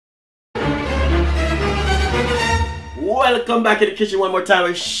Welcome back in the kitchen one more time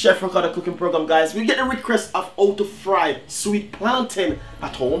with Chef Ricardo cooking program, guys. We get a request of how to fry sweet plantain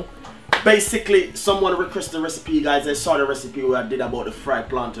at home. Basically, someone requested the recipe, guys. I saw the recipe where I did about the fried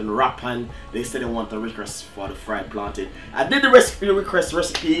plantain wrap, and they said they want a request for the fried plantain. I did the request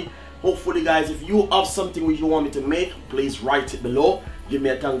recipe. Hopefully, guys, if you have something which you want me to make, please write it below. Give me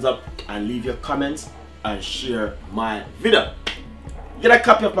a thumbs up and leave your comments and share my video. Get a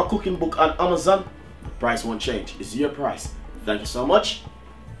copy of my cooking book on Amazon. The price won't change. It's your price. Thank you so much.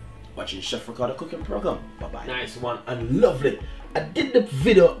 Watching Chef Ricardo cooking program. Bye bye. Nice one and lovely. I did the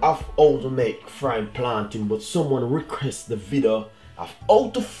video of how to make fried plantain, but someone requested the video of how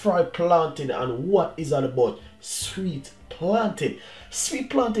to fry plantain and what is all about sweet plantain. Sweet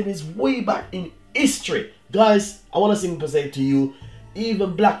plantain is way back in history. Guys, I want to simply say to you,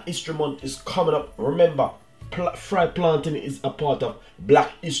 even Black History Month is coming up. Remember, fried plantain is a part of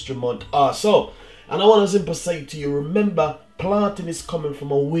Black History Month also. And I want to simply say to you, remember, plantain is coming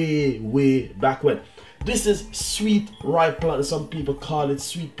from a way back when. This is sweet ripe plantain. Some people call it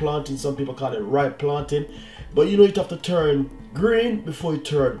sweet plantain, some people call it ripe plantain. But you know, you have to turn green before you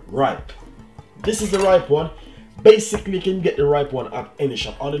turn ripe. This is the ripe one. Basically, you can get the ripe one at any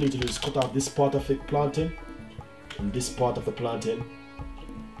shop. All you need to do is cut off this part of the plantain and this part of the plantain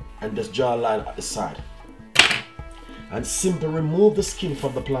and just draw a line at the side. And simply remove the skin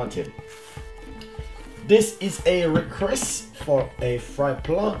from the plantain. This is a request for a fried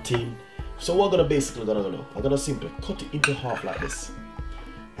plantain. So what I'm gonna simply cut it into half like this,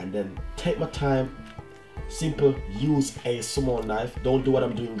 and then take my time. Simple, use a small knife. Don't do what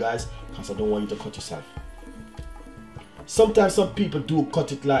I'm doing, guys, because I don't want you to cut yourself. Sometimes some people do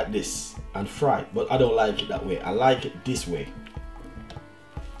cut it like this and fry it, but I don't like it that way. I like it this way.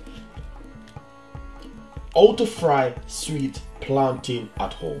 How to fry sweet plantain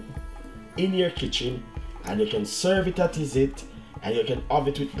at home in your kitchen, and you can serve it as it, and you can have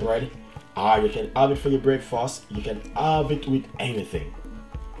it with bread, or you can have it for your breakfast. You can have it with anything.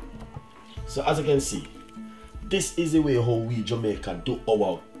 So as you can see, this is the way how we Jamaican do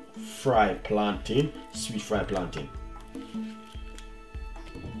our fried plantain, sweet fried plantain.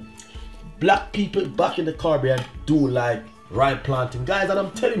 Black people back in the Caribbean do like ripe plantain, guys, and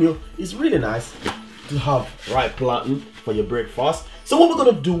I'm telling you, it's really nice to have ripe plantain for your breakfast. So what we're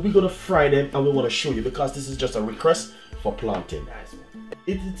gonna do, we're gonna fry them, and we want to show you, because this is just a request for plantain.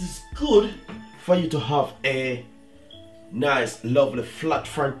 It is good for you to have a nice lovely flat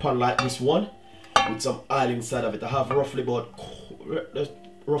frying pan like this one with some oil inside of it. I have roughly about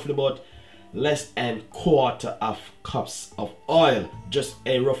less than quarter of cups of oil, just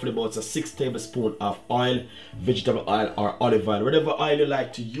a roughly about 6 tablespoons of oil, vegetable oil or olive oil, whatever oil you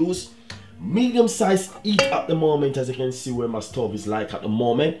like to use. Medium size heat at the moment, as you can see where my stove is like at the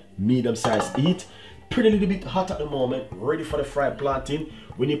moment. Medium size heat, pretty little bit hot at the moment, ready for the fried plantain.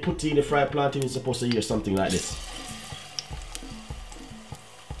 When you put in the fried plantain, you're supposed to hear something like this,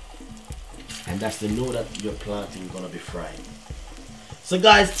 and that's to know that your plantain is gonna be fried. So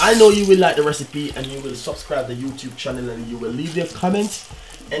guys, I know you will like the recipe, and you will subscribe to the YouTube channel, and you will leave your comments.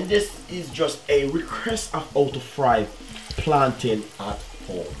 And this is just a request of how to fry plantain at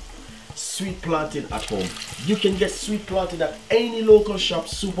home. Sweet plantain at home. You can get sweet plantain at any local shop,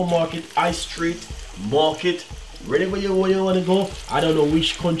 supermarket, high street, market, wherever you want to go. I don't know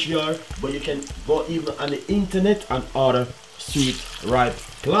which country you are, but you can go even on the internet and order sweet ripe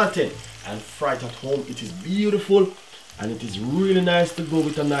plantain and fry it at home. It is beautiful, and it is really nice to go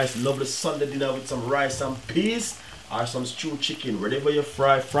with a nice lovely Sunday dinner with some rice and peas or some stewed chicken. Whatever you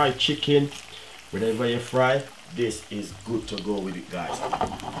fry, fried chicken, whatever you fry, this is good to go with it, guys.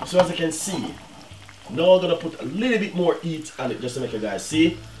 So as you can see, now I'm gonna put a little bit more heat on it, just to make you guys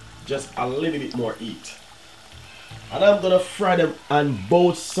see, just a little bit more heat, and I'm gonna fry them on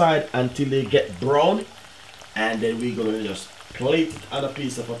both sides until they get brown, and then we're gonna just plate it on a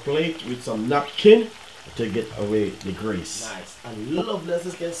piece of a plate with some napkin to get away the grease. Nice and lovely, as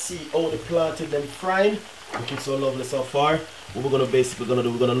you can see how the plantain them frying, looking so lovely so far. What we're gonna basically do,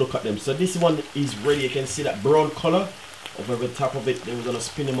 we're gonna look at them. So this one is ready. You can see that brown color over the top of it. Then we're gonna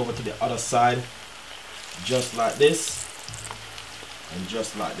spin them over to the other side, just like this, and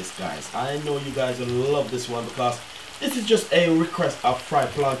just like this, guys. I know you guys will love this one, because this is just a request of fried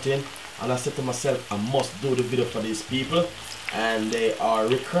plantain, and I said to myself, I must do the video for these people, and they are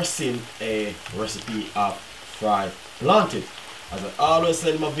requesting a recipe of fried plantain. As I always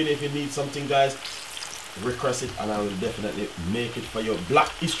say in my video, if you need something, guys, request it, and I will definitely make it for you. Black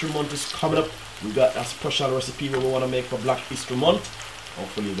History Month is coming up. We got a special recipe we want to make for Black History Month.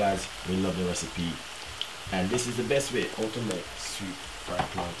 Hopefully you guys will love the recipe, and this is the best way how to make sweet fried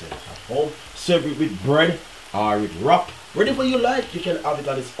plantain at home. Serve it with bread, or with wrap. Whatever you like, you can have it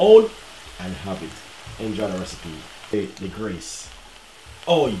on its own and have it. Enjoy the recipe. The grease.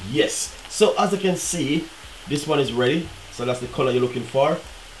 Oh yes. So as you can see, this one is ready. So that's the color you're looking for.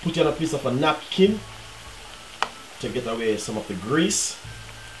 Put it on a piece of a napkin to get away some of the grease.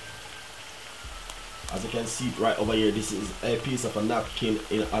 As you can see right over here, this is a piece of a napkin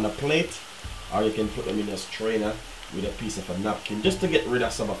on a plate, or you can put them in a strainer with a piece of a napkin just to get rid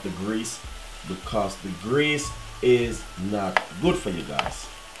of some of the grease, because the grease is not good for you guys.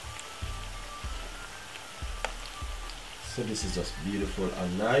 So this is just beautiful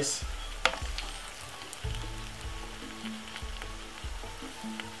and nice.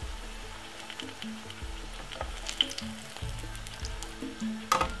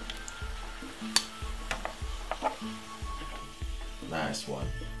 Nice one.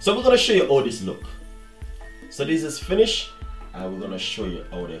 So we're gonna show you how this look. So this is finished, and we're gonna show you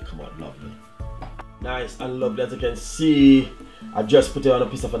how they come out lovely. Nice and lovely. As you can see, I just put it on a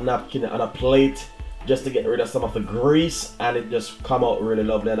piece of a napkin on a plate just to get rid of some of the grease, and it just come out really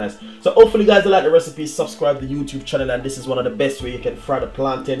lovely and nice. So hopefully guys, you like the recipe. Subscribe to the YouTube channel, and this is one of the best way you can fry the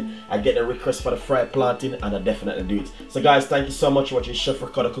plantain. I get a request for the fried plantain, and I definitely do it. So guys, thank you so much for watching Chef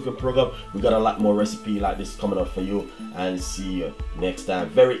Ricardo cooking program. We got a lot more recipe like this coming up for you, and see you next time.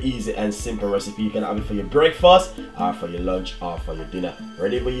 Very easy and simple recipe. You can have it for your breakfast, or for your lunch, or for your dinner.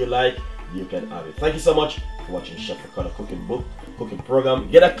 Whatever you like, you can have it. Thank you so much for watching Chef Ricardo cooking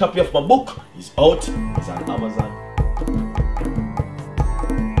program. Get a copy of my book. It's out. It's on Amazon.